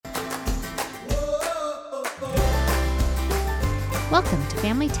Welcome to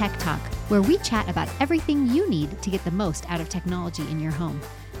Family Tech Talk, where we chat about everything you need to get the most out of technology in your home.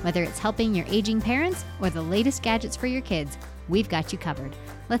 Whether it's helping your aging parents or the latest gadgets for your kids, we've got you covered.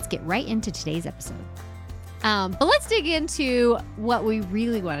 Let's get right into today's episode. But let's dig into what we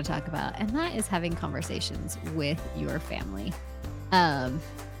really want to talk about, and that is having conversations with your family.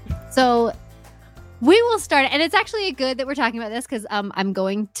 So we will start, and it's actually good that we're talking about this because I'm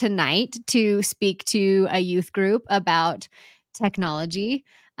going tonight to speak to a youth group about technology.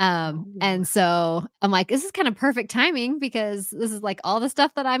 And so I'm like, this is kind of perfect timing because this is like all the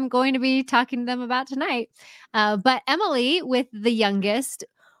stuff that I'm going to be talking to them about tonight. But Emilee, with the youngest,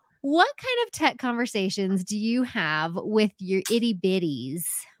 what kind of tech conversations do you have with your itty bitties?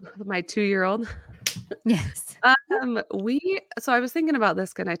 My 2-year-old. Yes. So I was thinking about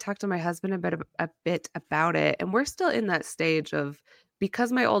this and I talked to my husband a bit about it, and we're still in that stage of,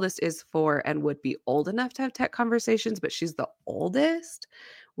 because my oldest is 4 and would be old enough to have tech conversations, but she's the oldest.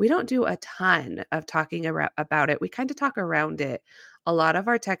 We don't do a ton of talking about it. We kind of talk around it. A lot of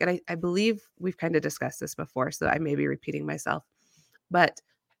our tech, and I believe we've kind of discussed this before, so I may be repeating myself, but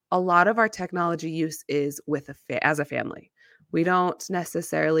a lot of our technology use is with as a family. We don't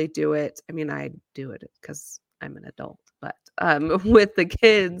necessarily do it. I mean, I do it because I'm an adult, but with the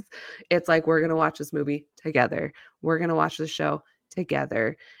kids, it's like, we're going to watch this movie together. We're going to watch the show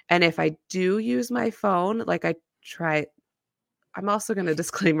together. And if I do use my phone, like I try, I'm also going to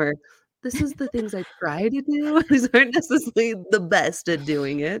disclaimer, this is the things I try to do. These aren't necessarily the best at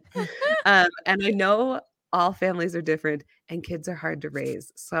doing it. And I know all families are different and kids are hard to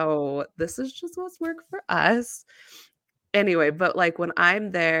raise. So this is just what's worked for us. Anyway, but like when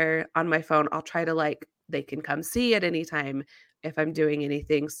I'm there on my phone, I'll try to they can come see at any time if I'm doing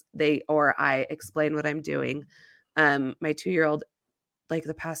anything, or I explain what I'm doing. My 2-year-old, like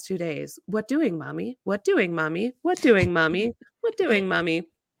the past 2 days, what doing, mommy? What doing, mommy? What doing, mommy? What doing, mommy?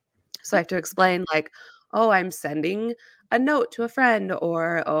 So I have to explain oh, I'm sending a note to a friend,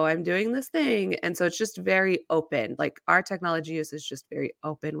 or, oh, I'm doing this thing. And so it's just very open. Like our technology use is just very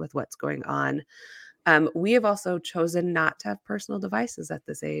open with what's going on. We have also chosen not to have personal devices at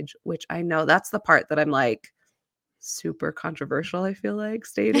this age, which I know that's the part that I'm like super controversial, I feel like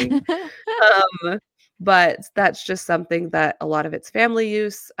stating. But that's just something that a lot of it's family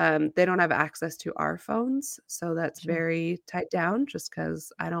use. They don't have access to our phones. So that's very tight down just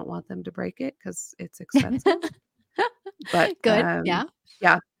because I don't want them to break it because it's expensive. But Good. Yeah.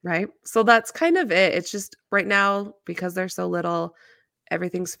 Yeah. Right. So that's kind of it. It's just right now, because they're so little,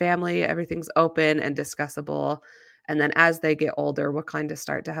 everything's family, everything's open and discussable. And then as they get older, we'll kind of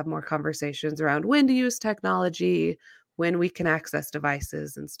start to have more conversations around when to use technology, when we can access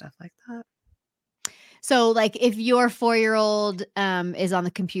devices and stuff like that. So like if your 4-year-old is on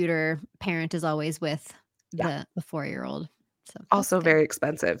the computer, parent is always with the 4-year-old. So also very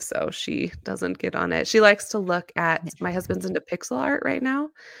expensive, so she doesn't get on it. She likes to look at, my husband's into pixel art right now.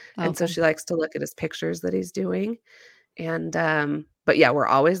 And so she likes to look at his pictures that he's doing. And, but yeah, we're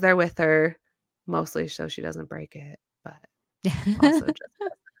always there with her, mostly so she doesn't break it, but also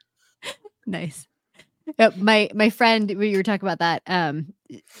just nice. My friend, we were talking about that.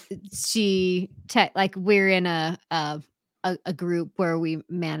 She we're in a group where we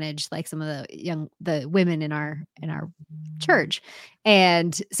manage like some of the women in our church,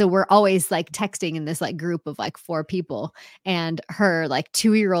 and so we're always like texting in this like group of like 4 people. And her like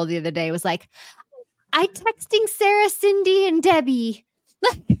 2-year-old the other day was like, "I texting Sarah, Cindy, and Debbie."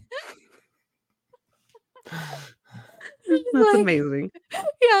 That's amazing.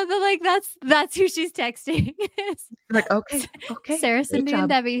 Yeah, but like that's who she's texting. Like, okay, Sarah, Cindy, and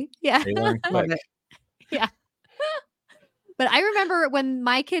Debbie. Yeah. Love it. Yeah. But I remember when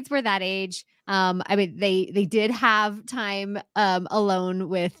my kids were that age, I mean, they did have time alone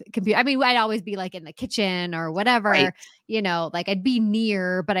with computer. I mean, I'd always be like in the kitchen or whatever, like I'd be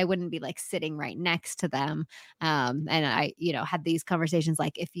near, but I wouldn't be like sitting right next to them. And I, had these conversations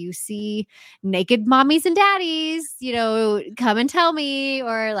like, if you see naked mommies and daddies, come and tell me,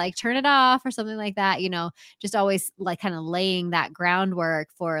 or like turn it off or something like that, just always like kind of laying that groundwork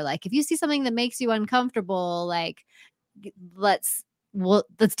for like, if you see something that makes you uncomfortable, like, let's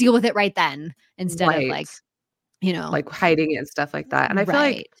deal with it right then instead of like hiding it and stuff like that. And I feel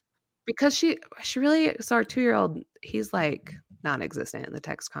like because she really, so our 2-year-old, he's like non-existent in the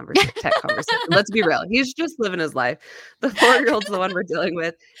tech conversation. Let's be real. He's just living his life. The 4-year-old's the one we're dealing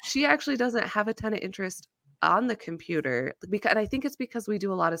with. She actually doesn't have a ton of interest on the computer, and I think it's because we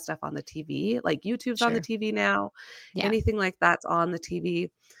do a lot of stuff on the TV, like YouTube's on the TV now. Anything like that's on the TV.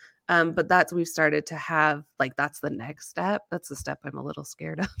 But we've started to have, like, that's the next step. That's the step I'm a little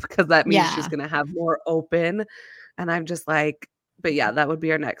scared of because that means she's going to have more open. And I'm just like, But yeah, that would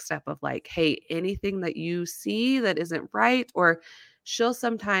be our next step of like, hey, anything that you see that isn't right, or she'll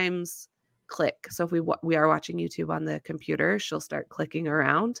sometimes click. So if we are watching YouTube on the computer, she'll start clicking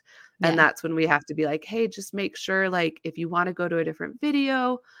around. And Yeah. that's when we have to be like, hey, just make sure, like, if you want to go to a different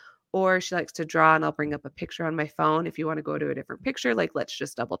video, or she likes to draw and I'll bring up a picture on my phone. If you want to go to a different picture, like, let's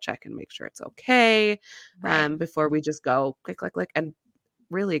just double check and make sure it's okay. Right. Before we just go click, click, click. And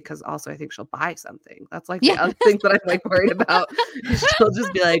really, because also I think she'll buy something. That's like the Yeah. other thing that I'm like worried about. She'll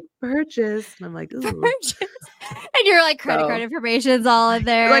just be like, purchase. And I'm like, ooh. Purchase. And your like credit card So information's all in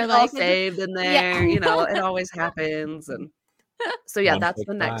there. like all Like, saved in yeah. there, you know, it always happens. And so yeah, One that's click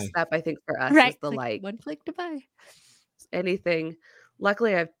the next buy. step I think for us is Right. the Like like one click to buy. anything.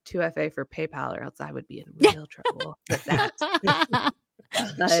 Luckily I have 2FA for PayPal, or else I would be in Yeah. real trouble with that.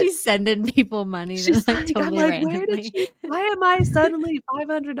 But She's sending people money. she's Like, like, totally I'm like, where did randomly. why am I suddenly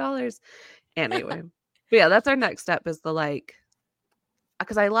 $500? Anyway. But yeah, that's our next step is the like,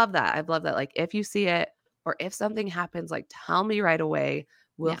 because I love that. I love that. Like, if you see it or if something happens, like, tell me right away.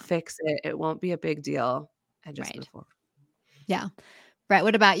 We'll Yeah. fix it. It won't be a big deal. And just Right. move forward. Yeah. Brett,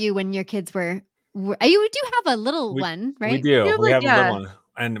 what about you when your kids were you do have a little one, right? We do. You have, We like, have a yeah. little one.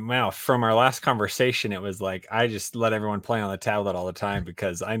 And wow, from our last conversation, it was like I just let everyone play on the tablet all the time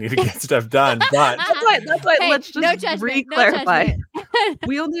because I need to get stuff done. But That's why Hey, let's no just judgment, no re-clarify. judgment.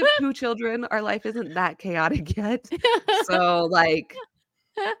 We only have 2 children. Our life isn't that chaotic yet. So, like,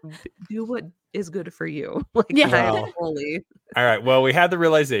 do what is good for you. Like, Yeah. I'm Well, fully all right. Well, we had the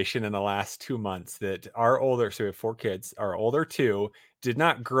realization in the last 2 months that our older, so we have 4 kids, our older 2 did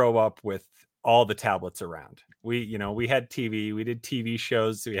not grow up with all the tablets around. We had TV, we did TV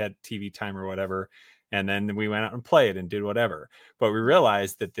shows, so we had TV time or whatever. And then we went out and played and did whatever. But we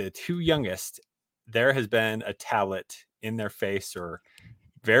realized that the 2 youngest, there has been a tablet in their face or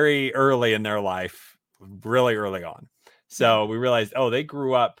very early in their life, really early on. So we realized, oh, they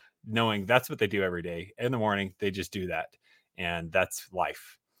grew up knowing that's what they do every day. In the morning, they just do that. And that's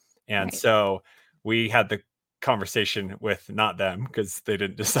life. And Right. so we had the conversation with not them because they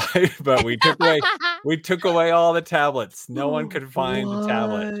didn't decide, but we took away all the tablets. No one could find a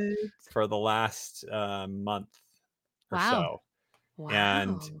tablet for the last month or Wow. so.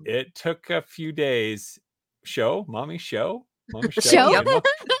 And it took a few days. Mommy show. Show?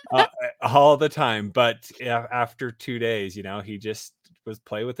 All the time. But after 2 days, he just was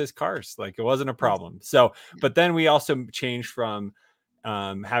play with his cars. Like it wasn't a problem. So, but then we also changed from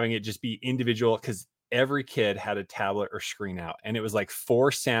having it just be individual because every kid had a tablet or screen out and it was like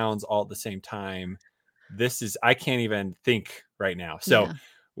 4 sounds all at the same time. I can't even think right now. So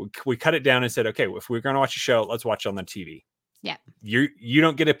we cut it down and said, okay, if we're going to watch a show, let's watch it on the TV. Yeah. You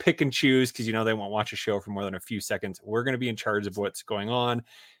don't get to pick and choose because they won't watch a show for more than a few seconds. We're going to be in charge of what's going on.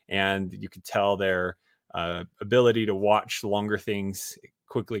 And you can tell their ability to watch longer things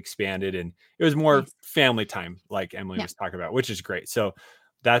quickly expanded. And it was more family time, like Emilee was talking about, which is great. So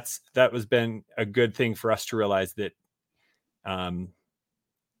that has been a good thing for us to realize that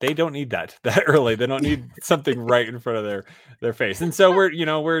they don't need that early. They don't need something right in front of their face. And so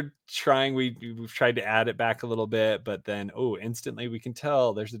we're trying, we've tried to add it back a little bit, but then, instantly we can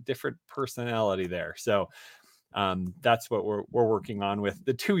tell there's a different personality there. So that's what we're working on with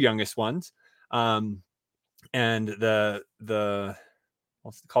the 2 youngest ones. And the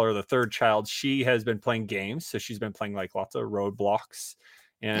let's call her the 3rd child. She has been playing games. So she's been playing like lots of Roadblocks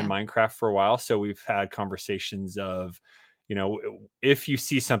and Minecraft for a while. So we've had conversations of, if you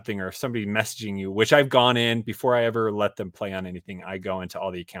see something or if somebody messaging you, which I've gone in before I ever let them play on anything, I go into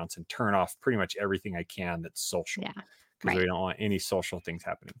all the accounts and turn off pretty much everything I can that's social. Yeah. Because we don't want any social things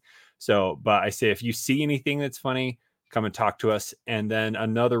happening. So, but I say, if you see anything that's funny, come and talk to us. And then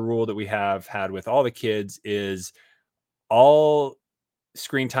another rule that we have had with all the kids is all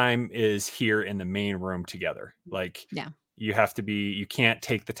screen time is here in the main room together. Like, you can't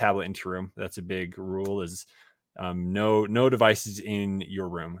take the tablet into your room. That's a big rule is no devices in your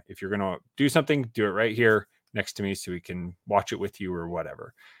room. If you're going to do something, do it right here next to me so we can watch it with you or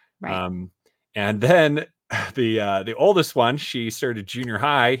whatever. Right. And then the oldest one, she started junior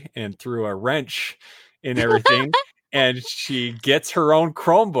high and threw a wrench in everything. And she gets her own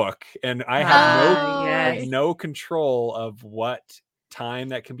Chromebook, and I have no control of what time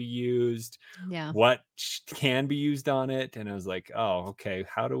that can be used, what can be used on it. And I was like, oh, okay,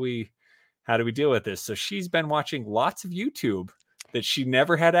 how do we deal with this? So she's been watching lots of YouTube that she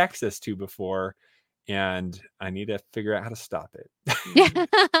never had access to before. And I need to figure out how to stop it.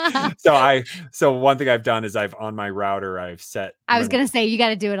 So one thing I've done is on my router, I've set. I was going to say, you got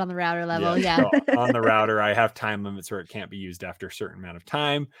to do it on the router level. Yeah. So on the router, I have time limits where it can't be used after a certain amount of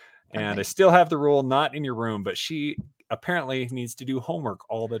time. And I still have the rule, not in your room, but apparently needs to do homework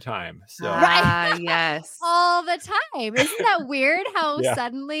all the time. So Right. Yes. All the time. Isn't that weird how Yeah.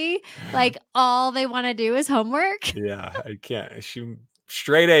 suddenly like all they want to do is homework? yeah, I can't. She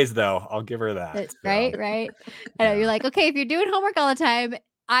straight A's though. I'll give her that. So, Right. I know yeah. you're like, okay, if you're doing homework all the time,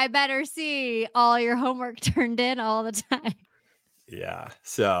 I better see all your homework turned in all the time. Yeah.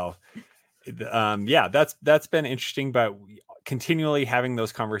 So, yeah, that's been interesting, but continually having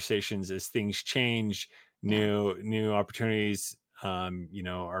those conversations as things change, new opportunities, are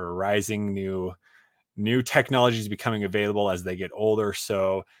arising, new technologies becoming available as they get older.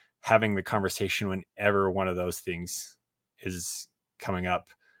 So having the conversation whenever one of those things is coming up,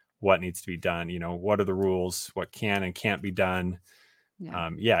 what needs to be done, what are the rules, what can and can't be done.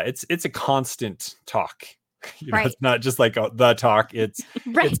 Yeah. It's a constant talk. Right. It's not just like the talk. It's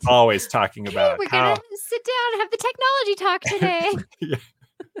Right. always talking Hey, about we're how. gonna sit down and have the technology talk today.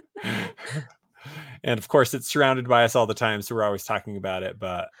 Yeah. And of course, it's surrounded by us all the time, so we're always talking about it.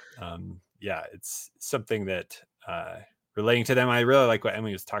 But yeah, it's something that relating to them. I really like what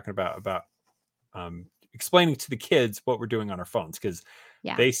Emily was talking about explaining to the kids what we're doing on our phones, because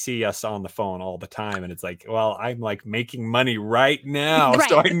they see us on the phone all the time, and it's like, well, I'm like making money right now,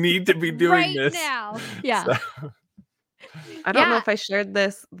 so I need to be doing right this now. Yeah. So, I don't know if I shared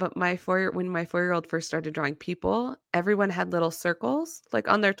this, but when my 4-year-old first started drawing people, everyone had little circles like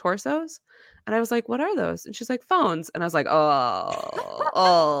on their torsos. And I was like, what are those? And she's like, phones. And I was like, and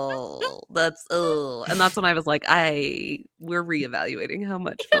that's when I was like, we're reevaluating how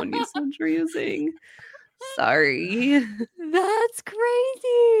much phone usage we're using. Sorry. That's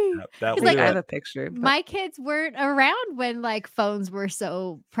crazy. that It's was Like, I it. have a picture. But My kids weren't around when like phones were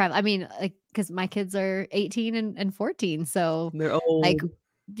so prevalent. I mean, like, because my kids are 18 and 14. So they're old. like,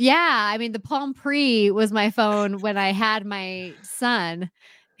 yeah, I mean, the Palm Pre was my phone when I had my son.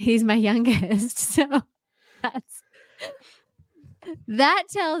 He's my youngest. So that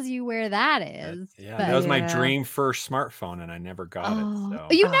tells you where that is. That was my Yeah. dream first smartphone, and I never got it. So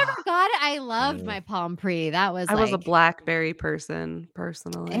You never got it? I loved No. my Palm Pre. That was I was a like BlackBerry person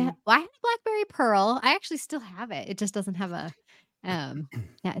personally. well, I had a BlackBerry Pearl. I actually still have it. It just doesn't have a yeah,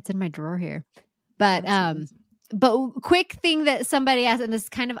 it's in my drawer here. But quick thing that somebody asked, and this is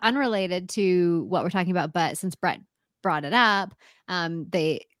kind of unrelated to what we're talking about, but since Brett brought it up,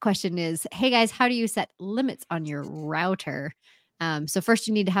 the question is, hey guys, how do you set limits on your router? So first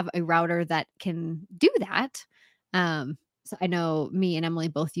you need to have a router that can do that. So I know me and Emily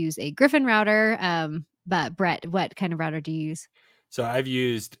both use a Griffin router. But Brett, what kind of router do you use? So I've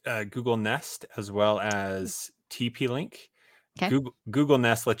used Google Nest as well as TP-Link. Okay. Google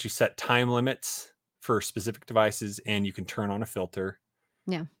Nest lets you set time limits for specific devices, and you can turn on a filter.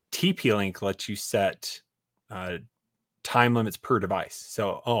 Yeah. TP-Link lets you set time limits per device.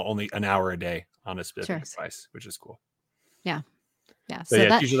 So only an hour a day on a specific device, which is cool. Yeah. Yeah. So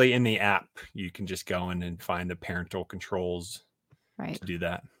yeah, it's usually in the app. You can just go in and find the parental controls to do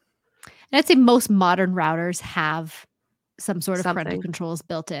that. And I'd say most modern routers have some sort of parental controls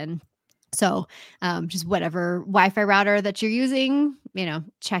built in. So just whatever Wi-Fi router that you're using,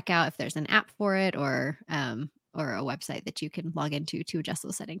 check out if there's an app for it or a website that you can log into to adjust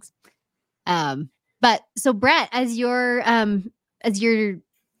those settings. But so Brett, as your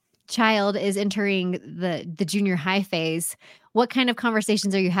child is entering the junior high phase, what kind of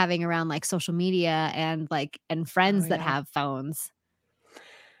conversations are you having around like social media and friends that have phones?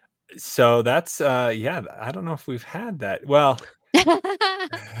 So that's I don't know if we've had that. Well,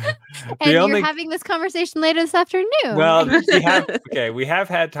 and you're having this conversation later this afternoon. Well, we have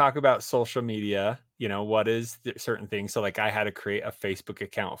had talk about social media, what is certain things. So like I had to create a Facebook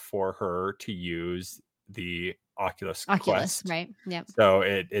account for her to use the Oculus Quest. Right. Yep. So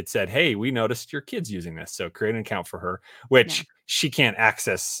it said, hey, we noticed your kid's using this. So create an account for her, which she can't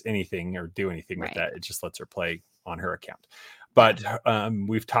access anything or do anything with that. It just lets her play on her account. But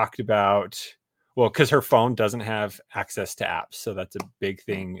we've talked about, because her phone doesn't have access to apps. So that's a big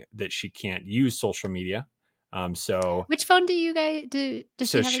thing that she can't use social media. So which phone do you guys does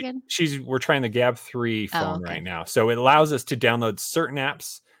she have again? We're trying the Gab 3 phone right now. So it allows us to download certain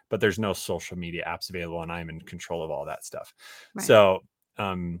apps, but there's no social media apps available, and I'm in control of all that stuff. Right. So,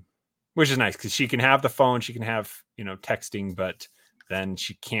 which is nice because she can have the phone, she can have, texting, but then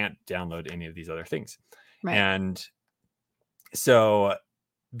she can't download any of these other things. Right. And so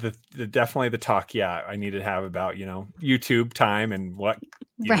definitely the talk, I need to have about, YouTube time and what,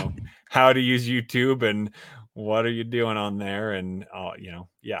 how to use YouTube and what are you doing on there? And,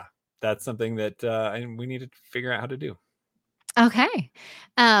 that's something that we need to figure out how to do. Okay.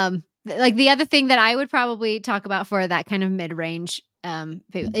 Like the other thing that I would probably talk about for that kind of mid-range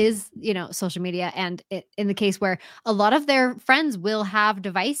is, social media. And in the case where a lot of their friends will have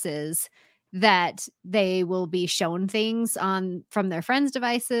devices that they will be shown things on from their friends'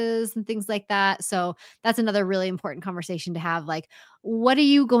 devices and things like that. So that's another really important conversation to have. Like, what are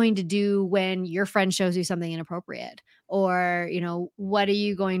you going to do when your friend shows you something inappropriate? Or, what are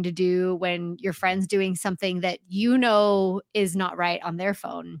you going to do when your friend's doing something that is not right on their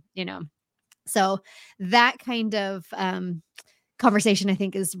phone, So that kind of conversation, I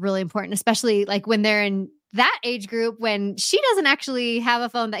think, is really important, especially like when they're in that age group, when she doesn't actually have a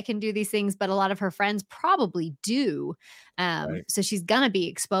phone that can do these things, but a lot of her friends probably do. Right. So she's gonna be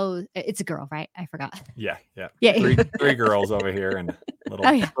exposed. It's a girl, right? I forgot. Yeah. Yeah. Three girls over here and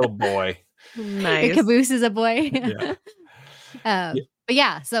little boy. Nice. Caboose is a boy. Yeah. But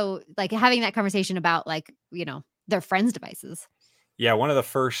yeah, so like having that conversation about like, their friends' devices. Yeah, one of the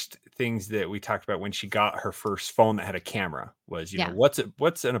first things that we talked about when she got her first phone that had a camera was, Yeah. what's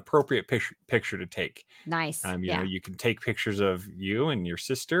an appropriate picture to take? Nice. You can take pictures of you and your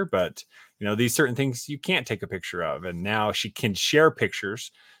sister, but these certain things you can't take a picture of. And now she can share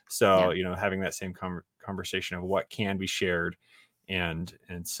pictures. So, having that same conversation of what can be shared and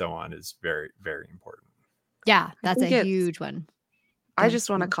so on is very, very important. Yeah, that's a huge one. I just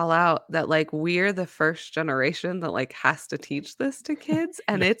want to call out that like we're the first generation that like has to teach this to kids.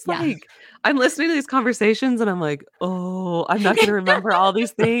 And it's like I'm listening to these conversations and I'm like, oh, I'm not gonna remember all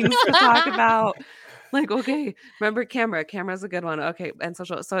these things to talk about. Like, okay, remember camera's a good one. Okay, and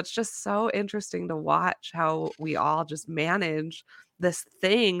social. So it's just so interesting to watch how we all just manage this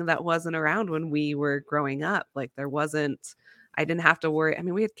thing that wasn't around when we were growing up. Like I didn't have to worry. I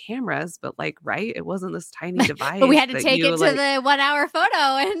mean, we had cameras, but like, right? It wasn't this tiny device. But we had to take it to like, the 1 hour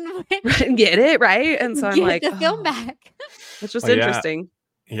photo and get it, right? And so I'm like, the film back. It's just interesting.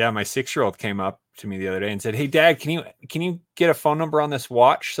 Yeah, my 6-year-old came up to me the other day and said, "Hey, Dad, can you get a phone number on this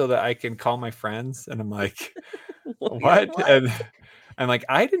watch so that I can call my friends?" And I'm like, "What?" And I'm like,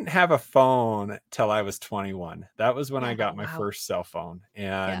 "I didn't have a phone till I was 21. That was when I got my first cell phone,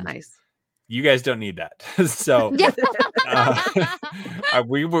 and nice. You guys don't need that." So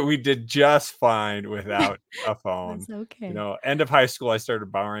we did just fine without a phone. That's okay. End of high school, I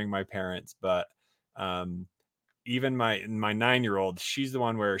started borrowing my parents, but even my 9-year-old, she's the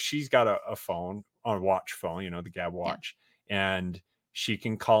one where she's got a phone, a watch phone, the Gab watch, and she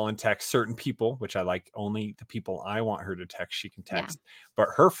can call and text certain people, which I like. Only the people I want her to text, she can text. But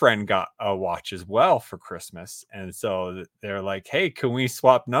her friend got a watch as well for Christmas. And so they're like, "Hey, can we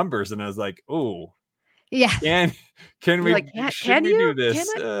swap numbers?" And I was like, "Oh, yeah. Can we, can you do this?"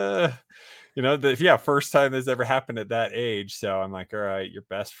 First time this ever happened at that age. So I'm like, all right, you're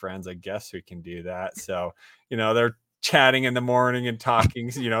best friends. I guess we can do that. So, they're chatting in the morning and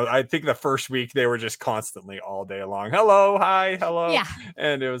talking. I think the first week they were just constantly all day long. Hello, hi, hello. Yeah.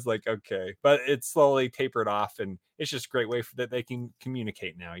 And it was like, okay, but it slowly tapered off, and it's just a great way that they can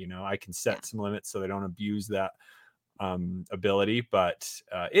communicate now. I can set some limits so they don't abuse that ability, but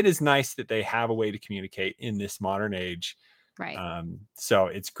it is nice that they have a way to communicate in this modern age. Right. So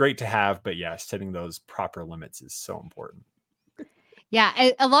it's great to have, but setting those proper limits is so important.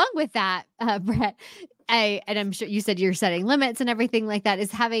 Yeah. Along with that, Brett, and I'm sure you said you're setting limits and everything like that,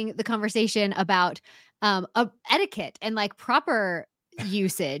 is having the conversation about etiquette and like proper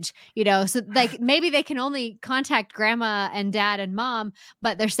usage, so like maybe they can only contact grandma and dad and mom,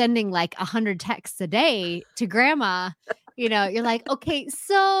 but they're sending like 100 texts a day to grandma. You're like, okay,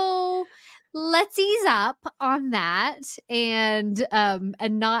 so let's ease up on that and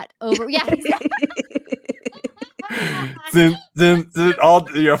not over. Yeah. All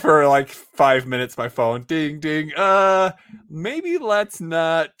for like 5 minutes, my phone ding ding. Maybe let's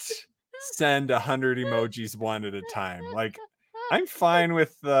not send 100 emojis one at a time. Like, I'm fine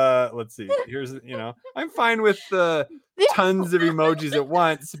with let's see. Here's I'm fine with the tons of emojis at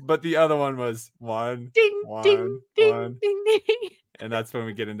once, but the other one was one, ding, one, ding, one. Ding, ding, ding. And that's when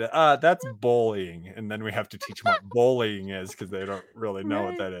we get into that's bullying, and then we have to teach them what bullying is because they don't really know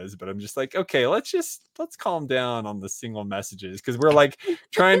what that is. But I'm just like, okay, let's calm down on the single messages, because we're like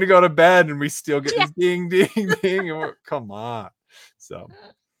trying to go to bed and we still get this ding ding ding, and come on. So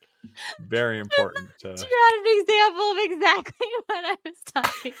very important. You got an example of exactly what I was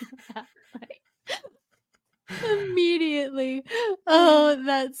talking about. Immediately. Oh,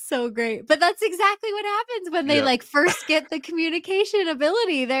 that's so great. But that's exactly what happens when they like first get the communication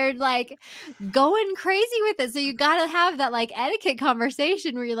ability. They're like going crazy with it. So you got to have that like etiquette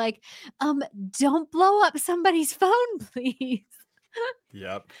conversation where you're like, don't blow up somebody's phone, please.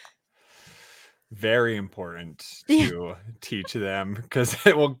 Yep. Very important to teach them, because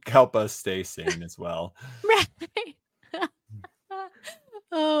it will help us stay sane as well. Right.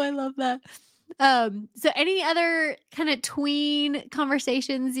 Oh, I love that. So any other kind of tween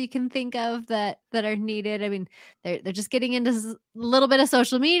conversations you can think of that are needed? I mean, they're just getting into a little bit of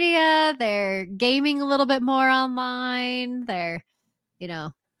social media. They're gaming a little bit more online. They're,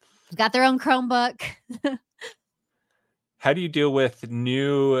 got their own Chromebook. How do you deal with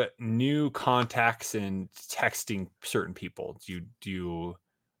new contacts and texting certain people? Do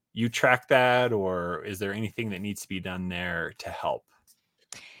you track that, or is there anything that needs to be done there to help?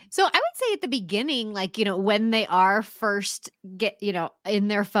 So I would say at the beginning, like, when they are first in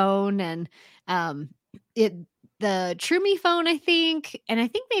their phone and um it the TrueMe phone, I think, and I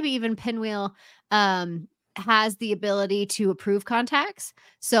think maybe even Pinwheel has the ability to approve contacts.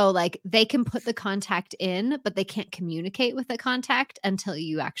 So like they can put the contact in, but they can't communicate with the contact until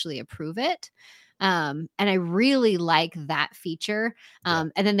you actually approve it. And I really like that feature. Yeah.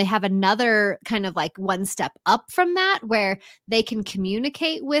 And then they have another kind of like one step up from that where they can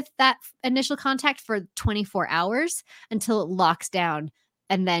communicate with that initial contact for 24 hours until it locks down,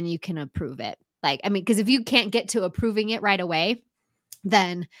 and then you can approve it. Like, I mean, because if you can't get to approving it right away,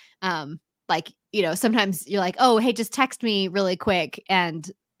 then sometimes you're like, oh, hey, just text me really quick, and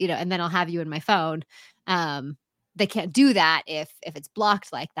and then I'll have you in my phone. They can't do that if it's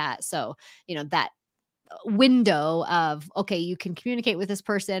blocked like that. So that window of, okay, you can communicate with this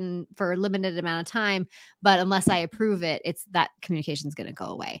person for a limited amount of time, but unless I approve it, it's that communication is going to go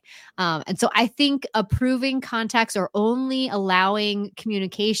away. And so I think approving contacts or only allowing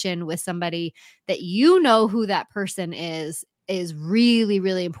communication with somebody that who that person is really,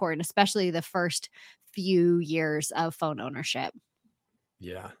 really important, especially the first few years of phone ownership.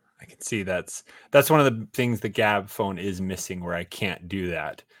 Yeah, I can see that's one of the things the Gab phone is missing, where I can't do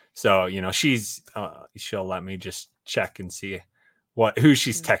that. So, she'll let me just check and see who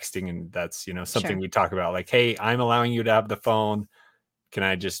she's texting. And that's, something Sure. we talk about, like, hey, I'm allowing you to have the phone. Can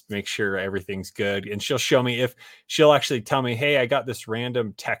I just make sure everything's good? And she'll show me, if she'll actually tell me, hey, I got this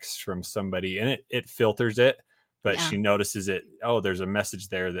random text from somebody, and it filters it, but Yeah. she notices it. Oh, there's a message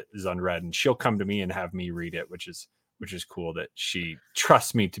there that is unread, and she'll come to me and have me read it, which is cool that she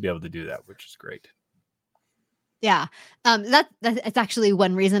trusts me to be able to do that, which is great. Yeah. That's actually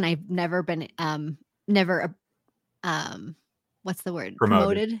one reason I've never been what's the word?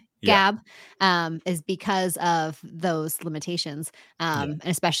 Promoted Yeah. Gab, is because of those limitations. And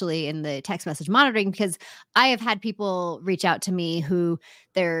especially in the text message monitoring, because I have had people reach out to me who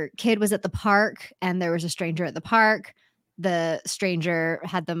their kid was at the park and there was a stranger at the park. The stranger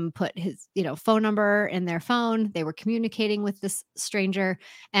had them put his, phone number in their phone. They were communicating with this stranger,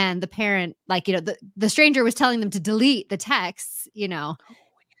 and the parent, like, the stranger was telling them to delete the texts,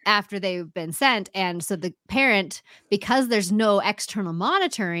 after they've been sent. And so the parent, because there's no external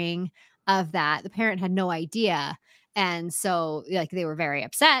monitoring of that, the parent had no idea. And so like they were very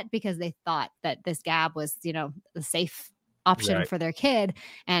upset because they thought that this Gab was, the safe option Right. for their kid,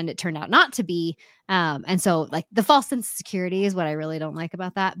 and it turned out not to be. And so like the false sense of security is what I really don't like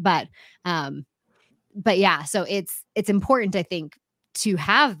about that. But yeah, so it's important, I think, to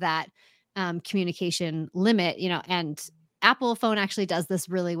have that communication limit, and Apple phone actually does this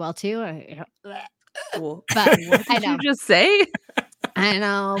really well too. But What I did you know, just say? I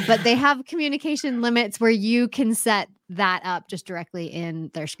know, but they have communication limits where you can set that up just directly in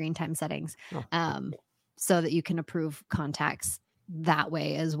their screen time settings, so that you can approve contacts that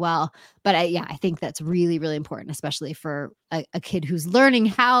way as well. But I think that's really, really important, especially for a kid who's learning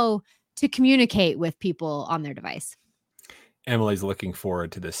how to communicate with people on their device. Emilee's looking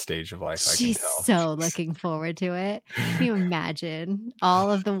forward to this stage of life. She's I can tell. so looking forward to it. Can you imagine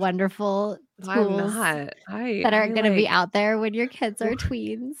all of the wonderful I'm tools not. that are I going to be like. out there when your kids are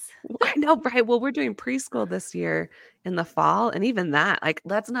tweens? I know, right? Well, we're doing preschool this year in the fall, and even that, like,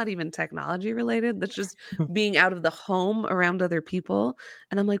 that's not even technology related. That's just being out of the home around other people.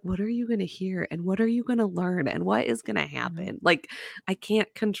 And I'm like, what are you going to hear? And what are you going to learn? And what is going to happen? Like, I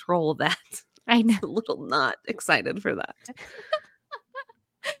can't control that. I know. A little not excited for that.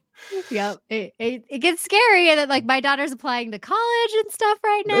 Yep. It gets scary. And then, like, my daughter's applying to college and stuff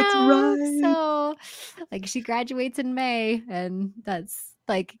right That's now. right. So, like, she graduates in May, and that's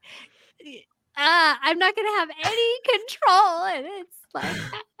like, I'm not going to have any control. And it's like,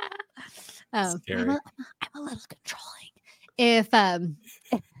 Scary. I'm a little controlling.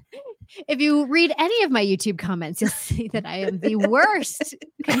 If you read any of my YouTube comments, you'll see that I am the worst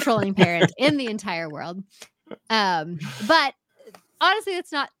controlling parent in the entire world. But honestly,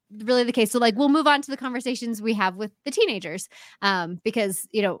 that's not really the case. So like, we'll move on to the conversations we have with the teenagers. Because,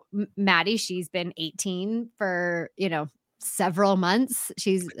 Maddie, she's been 18 for, several months.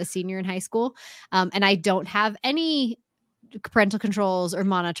 She's a senior in high school. And I don't have any parental controls or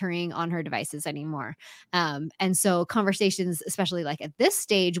monitoring on her devices anymore. And so conversations, especially like at this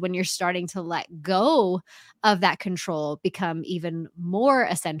stage, when you're starting to let go of that control, become even more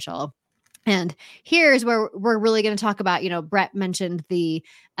essential. And here's where we're really going to talk about, Brett mentioned the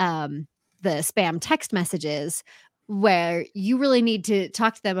spam text messages, where you really need to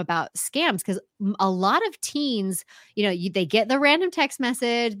talk to them about scams, because a lot of teens, they get the random text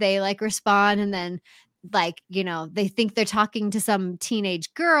message, they like respond, and then like, they think they're talking to some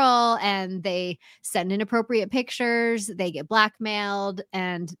teenage girl and they send inappropriate pictures, they get blackmailed,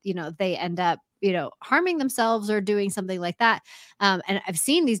 and, they end up, harming themselves or doing something like that. And I've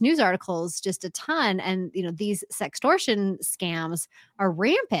seen these news articles just a ton, and, these sextortion scams are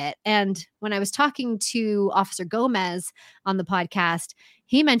rampant. And when I was talking to Officer Gomez on the podcast,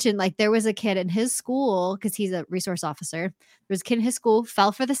 he mentioned like there was a kid in his school, because he's a resource officer. There was a kid in his school,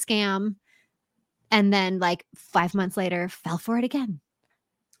 fell for the scam, and then like 5 months later fell for it again.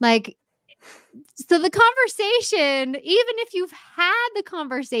 Like, so the conversation, even if you've had the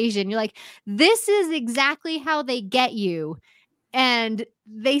conversation, you're like, this is exactly how they get you. And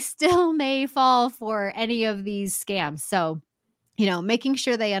they still may fall for any of these scams. So, making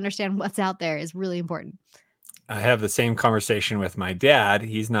sure they understand what's out there is really important. I have the same conversation with my dad.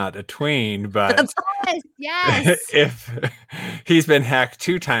 He's not a tween, but yes. If he's been hacked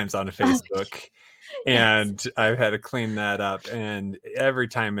 2 times on Facebook, and I've had to clean that up, and every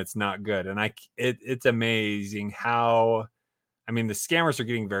time it's not good. And it's amazing how, the scammers are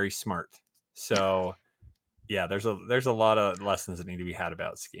getting very smart. So yeah, there's a lot of lessons that need to be had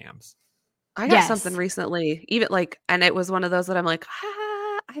about scams. I got something recently, even like, and it was one of those that I'm like,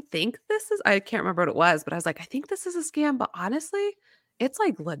 I think I can't remember what it was, but I was like, I think this is a scam, but honestly, it's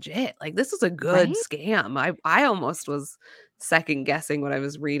like legit. Like, this is a good scam. I almost was second guessing what I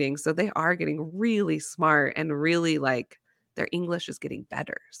was reading. So they are getting really smart, and really like their English is getting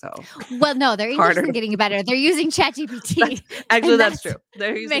better. So, well, no, their English isn't getting better. They're using ChatGPT. Actually, that's true.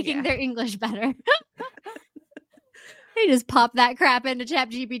 They're making their English better. They just pop that crap into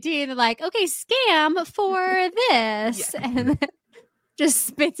ChatGPT and they're like, okay, scam for this. And then just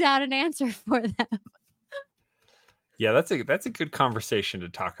spits out an answer for them. Yeah, that's a good conversation to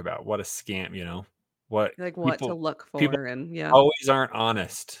talk about. What a scam, what to look for, and always aren't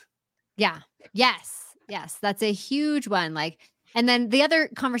honest. Yeah. Yes. That's a huge one. Like, and then the other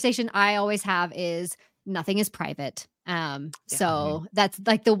conversation I always have is nothing is private. So that's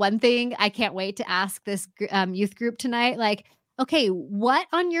like the one thing I can't wait to ask this youth group tonight. Like, okay, what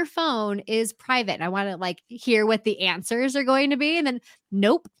on your phone is private? And I want to like hear what the answers are going to be. And then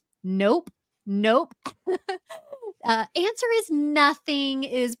nope. Answer is nothing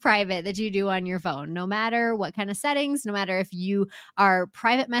is private that you do on your phone, no matter what kind of settings, no matter if you are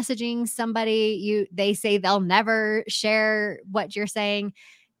private messaging somebody, they say they'll never share what you're saying.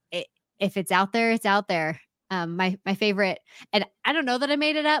 If it's out there, it's out there. My favorite, and I don't know that I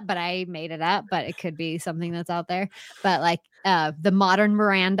made it up, but I made it up, but it could be something that's out there. But like the modern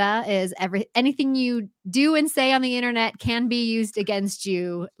Miranda is anything you do and say on the internet can be used against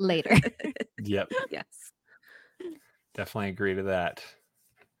you later. Yep. Yes. Definitely agree to that.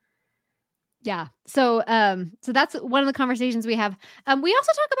 Yeah. So that's one of the conversations we have. We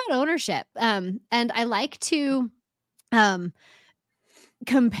also talk about ownership. And I like to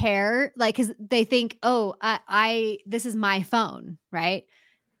compare, like, because they think, oh, this is my phone, right?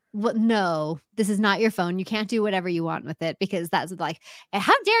 Well, no, this is not your phone. You can't do whatever you want with it, because that's like,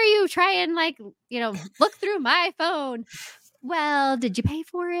 how dare you try and like, look through my phone? Well, did you pay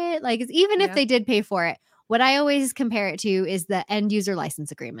for it? Like, even if they did pay for it, what I always compare it to is the end user license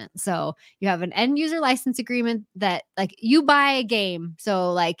agreement. So you have an end user license agreement that like you buy a game.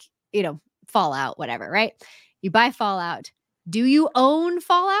 So like, Fallout, whatever, right? You buy Fallout. Do you own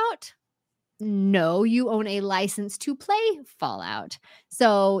Fallout? No, you own a license to play Fallout.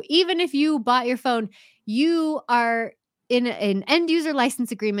 So even if you bought your phone, you are in an end user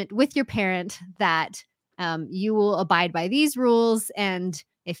license agreement with your parent that you will abide by these rules. And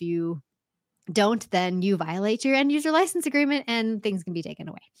if you don't, then you violate your end user license agreement and things can be taken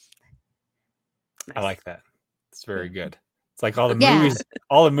away. I like that. It's very good. It's like all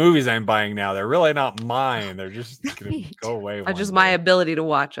the movies I'm buying now, they're really not mine. They're just going to go away. Just my ability to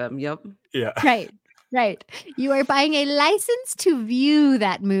watch them. Yep. Yeah. Right. You are buying a license to view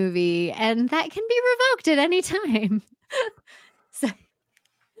that movie, and that can be revoked at any time. So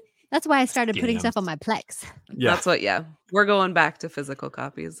that's why I started putting stuff on my Plex. Yeah. That's what, we're going back to physical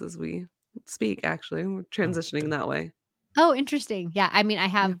copies as we speak, actually. We're transitioning that way. Oh, interesting. Yeah. I mean, I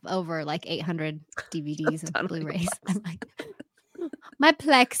have over like 800 DVDs and Blu-rays. I'm like, my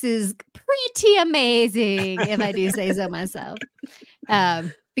Plex is pretty amazing, if I do say so myself.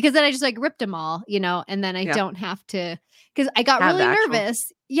 Because then I just like ripped them all, and then I don't have to, because I got really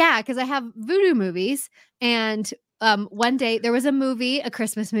nervous. Yeah, because I have voodoo movies. And one day there was a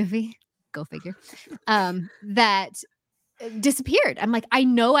Christmas movie, go figure, that disappeared. I'm like, I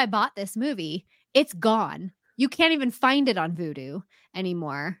know I bought this movie. It's gone. You can't even find it on Vudu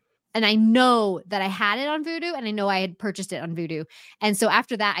anymore. And I know that I had it on Vudu, and I know I had purchased it on Vudu. And so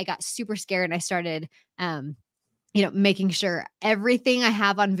after that, I got super scared, and I started, making sure everything I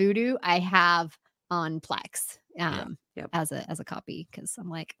have on Vudu, I have on Plex as a copy, because I'm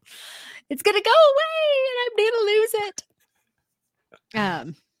like, it's gonna go away, and I'm gonna lose it.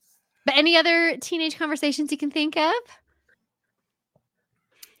 But any other teenage conversations you can think of?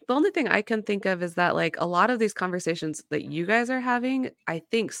 The only thing I can think of is that like a lot of these conversations that you guys are having, I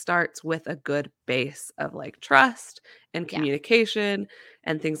think starts with a good base of like trust and communication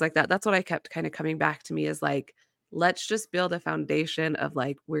and things like that. That's what I kept kind of coming back to me is like, let's just build a foundation of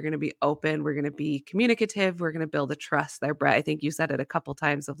like, we're going to be open, we're going to be communicative, we're going to build a trust there. Brett, I think you said it a couple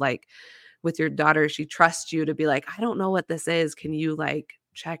times of like with your daughter, she trusts you to be like, I don't know what this is. Can you like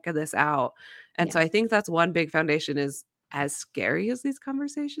check this out? And so I think that's one big foundation is, as scary as these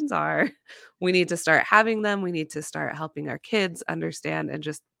conversations are, we need to start having them. We need to start helping our kids understand and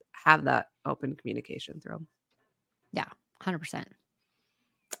just have that open communication through them. Yeah, 100%.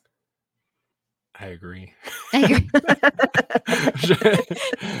 I agree. Just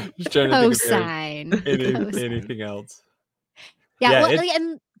trying to think of anything else. Yeah, well,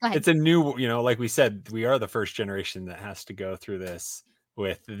 and go ahead. It's a new, like we said, we are the first generation that has to go through this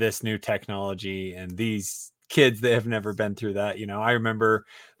with this new technology and these kids that have never been through that. I remember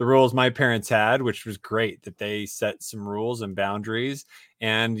the rules my parents had, which was great that they set some rules and boundaries,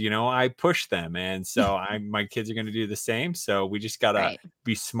 and I pushed them, and so my kids are going to do the same. So we just gotta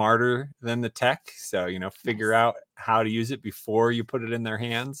be smarter than the tech. So figure out how to use it before you put it in their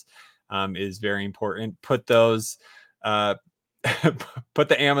hands is very important. Put those put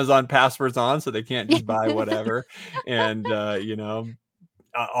the Amazon passwords on so they can't just buy whatever, and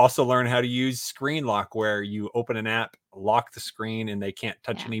also learn how to use screen lock, where you open an app, lock the screen, and they can't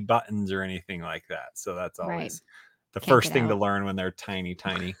touch any buttons or anything like that. So that's always the first thing to learn when they're tiny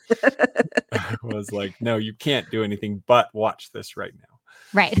was like, no, you can't do anything but watch this right now.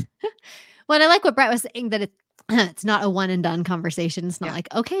 Right. Well, and I like what Brett was saying, that it's not a one and done conversation. It's not like,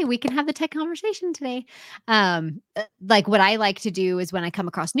 okay, we can have the tech conversation today. Like what I like to do is when I come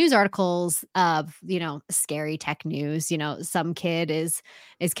across news articles of, scary tech news, some kid is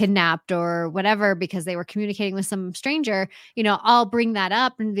kidnapped or whatever because they were communicating with some stranger, I'll bring that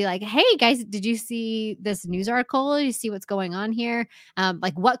up and be like, hey guys, did you see this news article? You see what's going on here?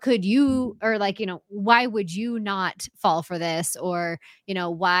 Like what could you, or like, why would you not fall for this? Or,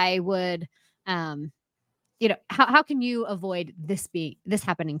 why would, how can you avoid this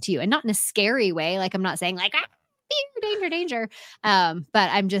happening to you? And not in a scary way. Like I'm not saying like, danger. But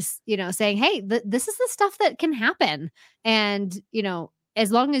I'm just, saying, hey, this is the stuff that can happen. And, as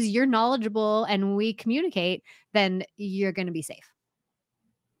long as you're knowledgeable and we communicate, then you're going to be safe.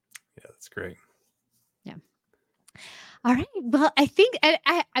 Yeah, that's great. Yeah. All right. Well, I think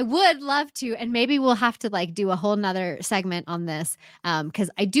I would love to, and maybe we'll have to like do a whole nother segment on this,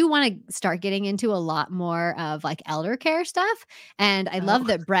 because I do want to start getting into a lot more of like elder care stuff. And I love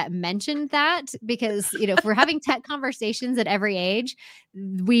that Brett mentioned that, because, if we're having tech conversations at every age,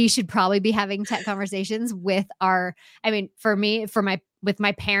 we should probably be having tech conversations with with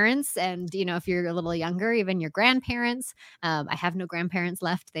my parents. And, if you're a little younger, even your grandparents. I have no grandparents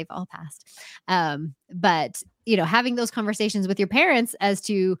left. They've all passed. But, having those conversations with your parents as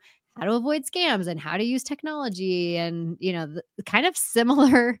to how to avoid scams and how to use technology and, the kind of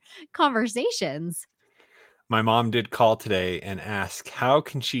similar conversations. My mom did call today and ask, how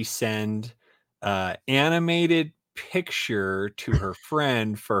can she send animated picture to her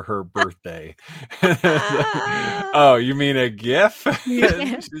friend for her birthday? Oh, you mean a GIF?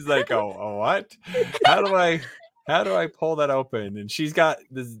 She's like, oh, what? How do I pull that open? And she's got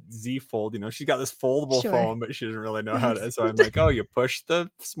this Z Fold, she's got this foldable phone, but she doesn't really know how to. So I'm like, oh, you push the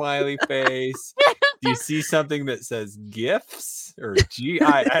smiley face. Do you see something that says GIFs or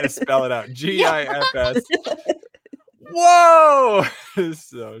I had to spell it out, GIFS. Whoa!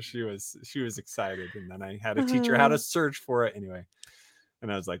 So she was excited, and then I had to teach her how to search for it anyway. And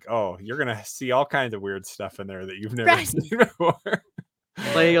I was like, oh, you're gonna see all kinds of weird stuff in there that you've never seen before.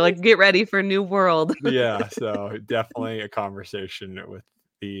 Well, you're like, get ready for a new world. Yeah, so definitely a conversation with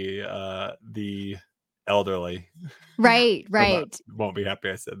the elderly. Right. Won't be happy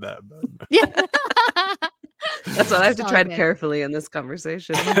I said that, but yeah. That's what I have to It's all tread good. carefully in this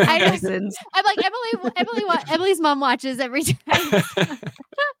conversation. I know. My sins. I'm like, Emily's mom watches every time.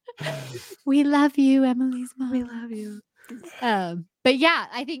 We love you, Emily's mom. We love you. But yeah,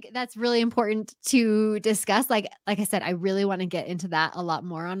 I think that's really important to discuss. Like I said, I really want to get into that a lot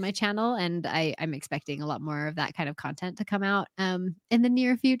more on my channel, and I'm expecting a lot more of that kind of content to come out in the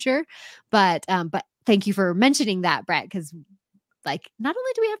near future. But thank you for mentioning that, Brett, because like not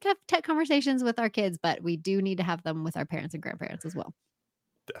only do we have tech conversations with our kids, but we do need to have them with our parents and grandparents as well.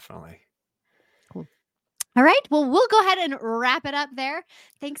 Definitely. Cool. All right. Well, we'll go ahead and wrap it up there.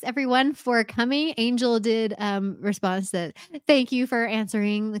 Thanks everyone for coming. Angel did respond that thank you for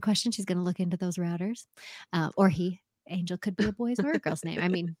answering the question. She's going to look into those routers. Or he. Angel could be a boy's or a girl's name. I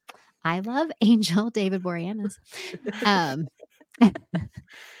mean, I love Angel David Boreanaz.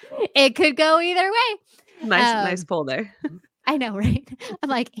 It could go either way. Nice pull there. I know, right? I'm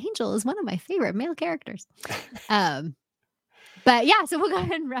like, Angel is one of my favorite male characters. But yeah, so we'll go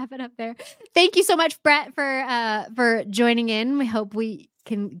ahead and wrap it up there. Thank you so much, Brett, for joining in. We hope we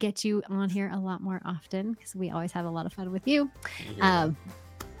can get you on here a lot more often because we always have a lot of fun with you.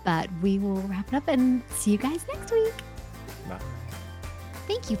 But we will wrap it up and see you guys next week. Bye.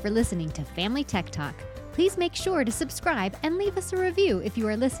 Thank you for listening to Family Tech Talk. Please make sure to subscribe and leave us a review if you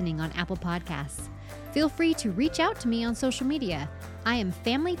are listening on Apple Podcasts. Feel free to reach out to me on social media. I am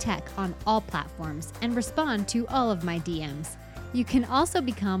Family Tech on all platforms and respond to all of my DMs. You can also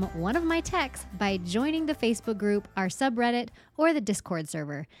become one of my techs by joining the Facebook group, our subreddit, or the Discord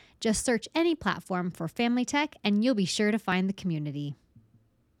server. Just search any platform for Family Tech and you'll be sure to find the community.